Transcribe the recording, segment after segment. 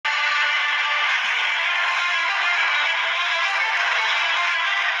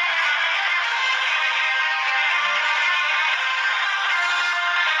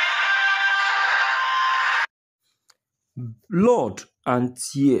blood and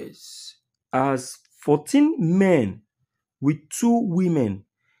tears as 14 men with 2 women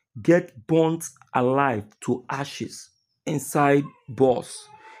get burnt alive to ashes inside bus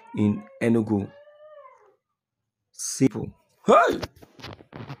in Enugu. Simple. Hey!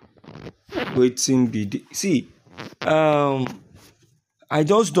 Waiting be see. I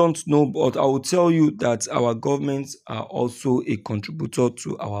just don't know, but I will tell you that our governments are also a contributor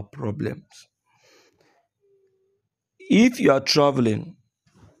to our problems. If you are traveling,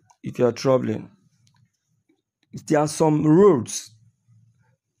 there are some roads.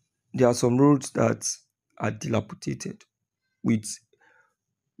 There are some roads that are dilapidated with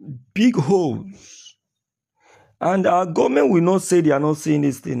big holes. And our government will not say they are not saying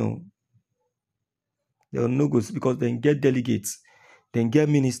this thing. No. They will not go because they get delegates, they get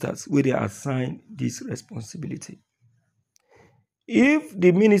ministers where they assign this responsibility. If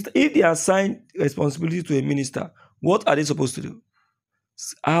they assign responsibility to a minister, what are they supposed to do?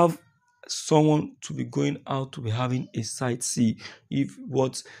 Have someone to be going out to be having a sight see if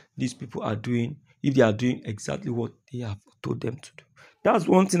what these people are doing, if they are doing exactly what they have told them to do. That's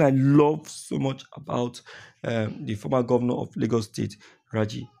one thing I love so much about the former governor of Lagos State,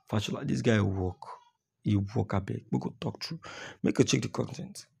 Raji Fashola. This guy he walk a bit. We go talk through. Make a check the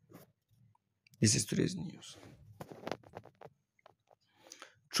content. This is today's news.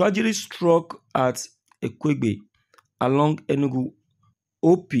 Tragedy struck at Älīvé along Enugu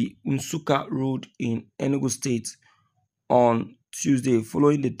OP Nsukka Road in Enugu State on Tuesday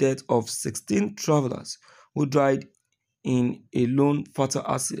following the death of 16 travelers who died in a lone fatal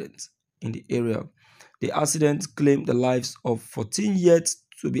accident in the area. The accident claimed the lives of 14 yet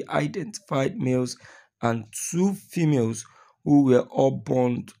to be identified males and 2 females who were all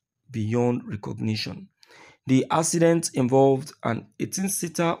burned beyond recognition. The accident involved an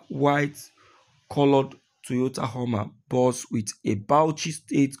 18-seater white-colored Toyota Hummer bus with a Bauchi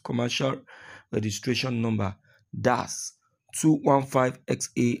State commercial registration number DAS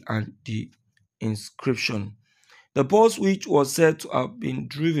 215XA and the inscription. The bus, which was said to have been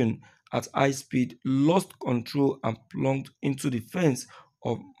driven at high speed, lost control and plunged into the fence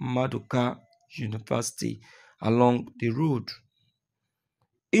of Madoka University along the road.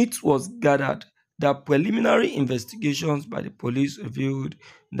 It was gathered that preliminary investigations by the police revealed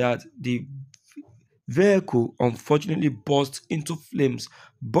that the vehicle unfortunately burst into flames,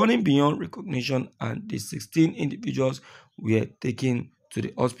 burning beyond recognition, and the 16 individuals were taken to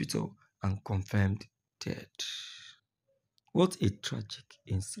the hospital and confirmed dead. What a tragic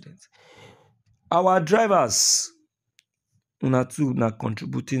incident. Our drivers are too a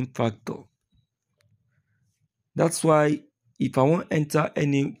contributing factor. That's why if I want to enter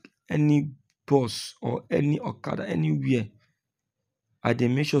any bus or any okada anywhere, I dey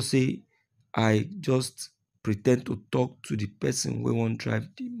make sure say I just pretend to talk to the person who won't drive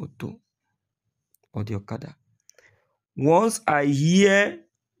the motor or the okada. Once I hear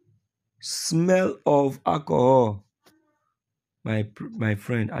smell of alcohol, my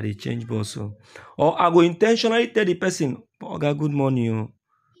friend, I dey change bus. Or I go intentionally tell the person, "Oga, good morning."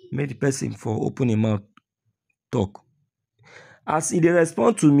 Make the person for open his mouth talk. As he dey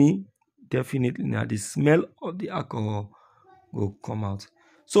respond to me, definitely now the smell of the alcohol will come out.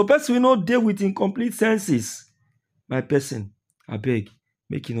 So person will not deal with incomplete senses. My person, I beg,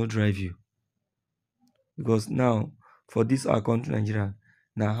 make you not drive you. Because now, for this our country, Nigeria,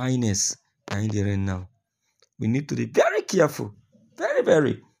 now highness, in the rain now. We need to be very careful. Very,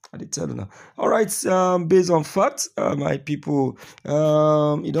 very. I did tell you now. All right, based on facts, my people,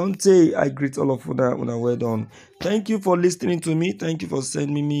 you don't say I greet all of you when I well done. Thank you for listening to me. Thank you for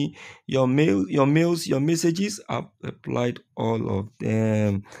sending me your mails, your messages. I've replied all of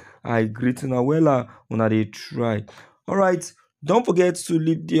them. I greet you well when I try. All right. Don't forget to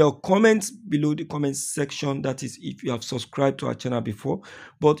leave your comments below the comment section. That is if you have subscribed to our channel before.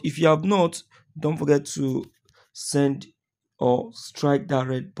 But if you have not, don't forget to send or strike that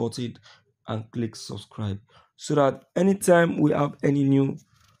red button and click subscribe so that anytime we have any new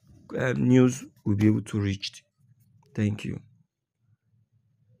news, we'll be able to reach. Thank you.